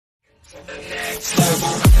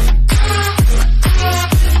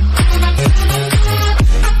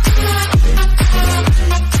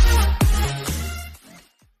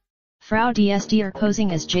Fraudster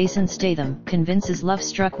posing as Jason Statham convinces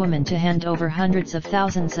love-struck woman to hand over hundreds of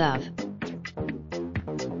thousands of.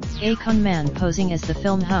 A con man posing as the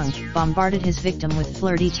film hunk bombarded his victim with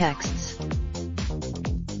flirty texts.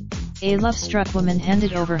 A love-struck woman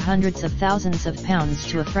handed over hundreds of thousands of pounds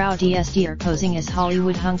to a fraudster posing as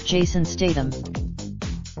Hollywood hunk Jason Statham.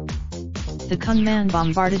 The con man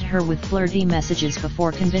bombarded her with flirty messages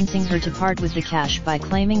before convincing her to part with the cash by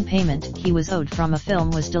claiming payment he was owed from a film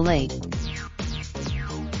was delayed.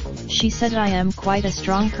 She said, "I am quite a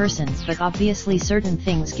strong person, but obviously certain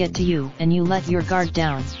things get to you and you let your guard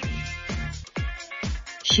down."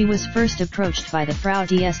 She was first approached by the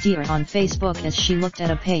fraudster on Facebook as she looked at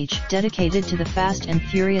a page dedicated to the Fast and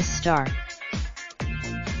Furious star.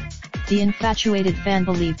 The infatuated fan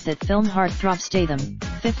believed that film heartthrob Statham,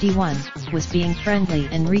 51, was being friendly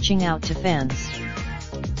and reaching out to fans.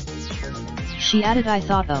 She added, "I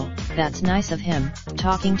thought, oh, that's nice of him,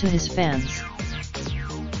 talking to his fans.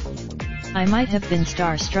 I might have been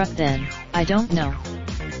starstruck then, I don't know."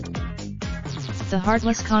 The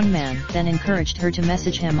heartless con man then encouraged her to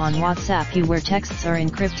message him on WhatsApp where texts are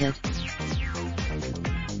encrypted.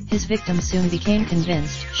 His victim soon became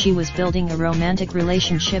convinced she was building a romantic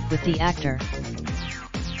relationship with the actor.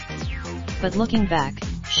 But looking back,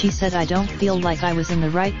 she said, "I don't feel like I was in the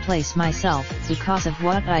right place myself because of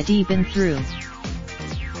what I'd been through."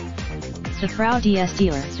 The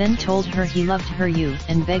fraudster then told her he loved her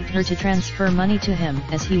and begged her to transfer money to him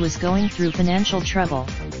as he was going through financial trouble.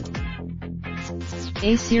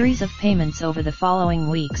 A series of payments over the following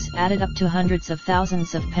weeks added up to hundreds of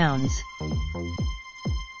thousands of pounds.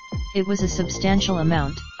 It was a substantial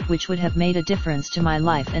amount, which would have made a difference to my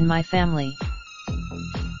life and my family.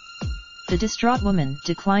 The distraught woman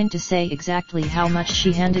declined to say exactly how much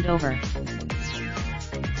she handed over.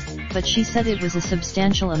 But she said it was a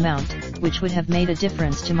substantial amount, which would have made a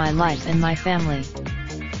difference to my life and my family.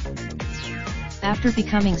 After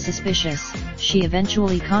becoming suspicious, she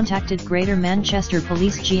eventually contacted Greater Manchester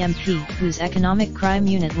Police GMP, whose Economic Crime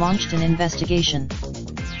Unit launched an investigation.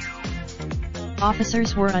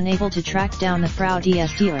 Officers were unable to track down the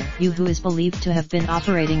fraudster, who is believed to have been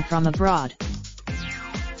operating from abroad.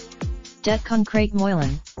 Det Concrete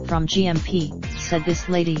Moylan, from GMP, said this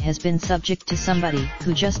lady has been subject to somebody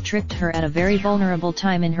who just tricked her at a very vulnerable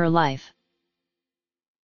time in her life.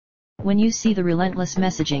 When you see the relentless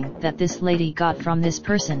messaging that this lady got from this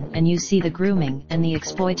person and you see the grooming and the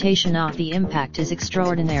exploitation the impact is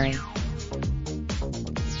extraordinary.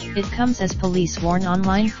 It comes as police warn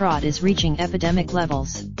online fraud is reaching epidemic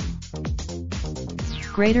levels.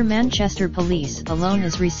 Greater Manchester Police alone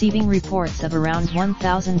is receiving reports of around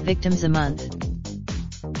 1,000 victims a month.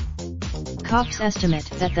 Cops estimate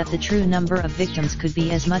that the true number of victims could be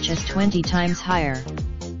as much as 20 times higher.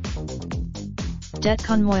 Det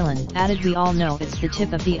Con Moylan added, "We all know it's the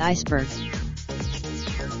tip of the iceberg.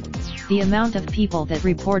 The amount of people that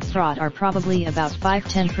report fraud are probably about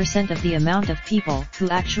 5–10% of the amount of people who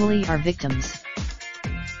actually are victims."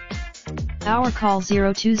 Our call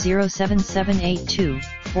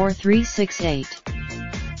 0207782438.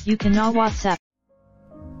 You can now WhatsApp.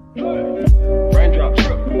 Raindrop,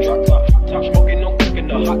 drop top, top smoking, no cooking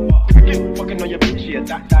the hot pot. Fucking on your bitch, yeah,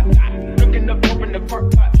 that. Looking up, open the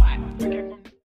park, pot.